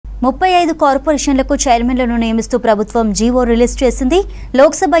35 కార్పొరేషన్లకు చైర్మన్లను నియమిస్తూ ప్రభుత్వం GO release చేసింది.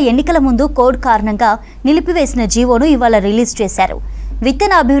 లోక్సభ ఎన్నికల ముందు కోడ్ కారణంగా నిలిపివేసిన జీవోను ఇవాళ రిలీజ్ చేశారు.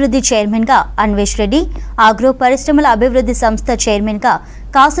 విత్తన అభివృద్ధి చైర్మన్గా అన్వేష్ రెడ్డి, ఆగ్రో పరిశ్రమల అభివృద్ధి సంస్థ చైర్మన్గా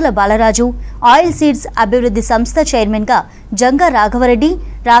కాసుల బాలరాజు, ఆయిల్ సీడ్స్ అభివృద్ధి సంస్థ చైర్మన్గా జంగా రాఘవరెడ్డి,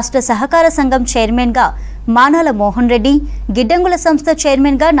 రాష్ట్ర సహకార సంఘం చైర్మన్గా మానాల మోహన్ రెడ్డి, గిడ్డంగుల సంస్థ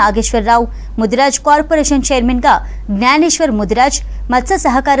చైర్మన్గా నాగేశ్వరరావు, ముదిరాజ్ కార్పొరేషన్ చైర్మన్గా జ్ఞానేశ్వర్ ముదిరాజ్, మత్స్య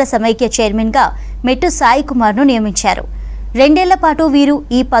సహకార సమైక్య చైర్మన్గా మెట్టు సాయి కుమార్ను నియమించారు. 2 ఏళ్ల పాటు వీరు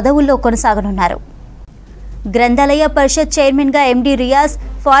ఈ పదవుల్లో కొనసాగనున్నారు. గ్రంథాలయ పరిషత్ చైర్మన్గా ఎండి రియాజ్,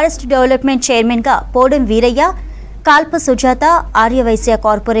 ఫారెస్ట్ డెవలప్మెంట్ చైర్మన్గా Podem Veeraiah, కాల్ప Sujatha Aryavysya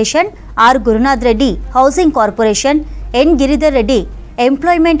corporation, are Gurunath Reddy housing corporation, N Giridhar Reddy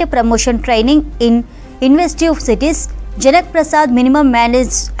employment promotion training in ఇన్వెస్టివ్ cities, Janak Prasad minimum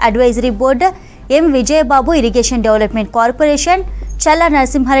manage advisory board, M Vijaya Babu irrigation development corporation, Challa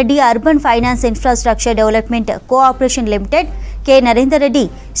Narasimha Reddy urban finance infrastructure development cooperation limited, K Narender Reddy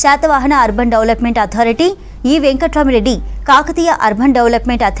Satavahana urban development authority, ఈ Venkatramireddy Kakatiya urban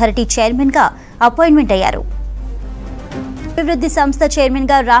development authority చైర్మన్గా appointment అయ్యారు. అభివృద్ధి సంస్థ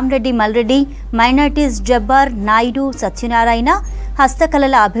చైర్మన్గా Ram Reddy Malreddy, minorities Jabbar Naidu Satyanarayana,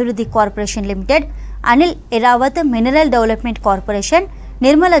 హస్తకళల అభివృద్ధి corporation limited, Anil Eravath mineral development corporation,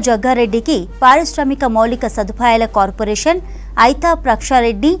 Nirmala జగ్గారెడ్డికి పారిశ్రామిక మౌలిక సదుపాయాల corporation, ఐతా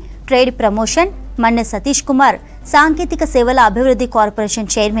ప్రక్షారెడ్డి trade promotion, Manne Satish Kumar సాంకేతిక సేవల అభివృద్ధి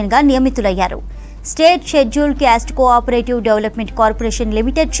కార్పొరేషన్ చైర్మన్గా నియమితులయ్యారు. State scheduled caste cooperative development corporation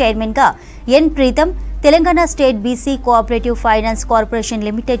limited చైర్మన్గా ఎన్ Pritam, Telangana state BC cooperative finance corporation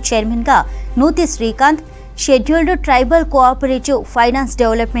limited చైర్మన్గా నూతి Srikanth, scheduled tribal cooperative finance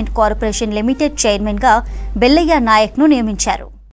development corporation limited చైర్మన్గా బెల్లయ్య నాయక్ను నియమించారు.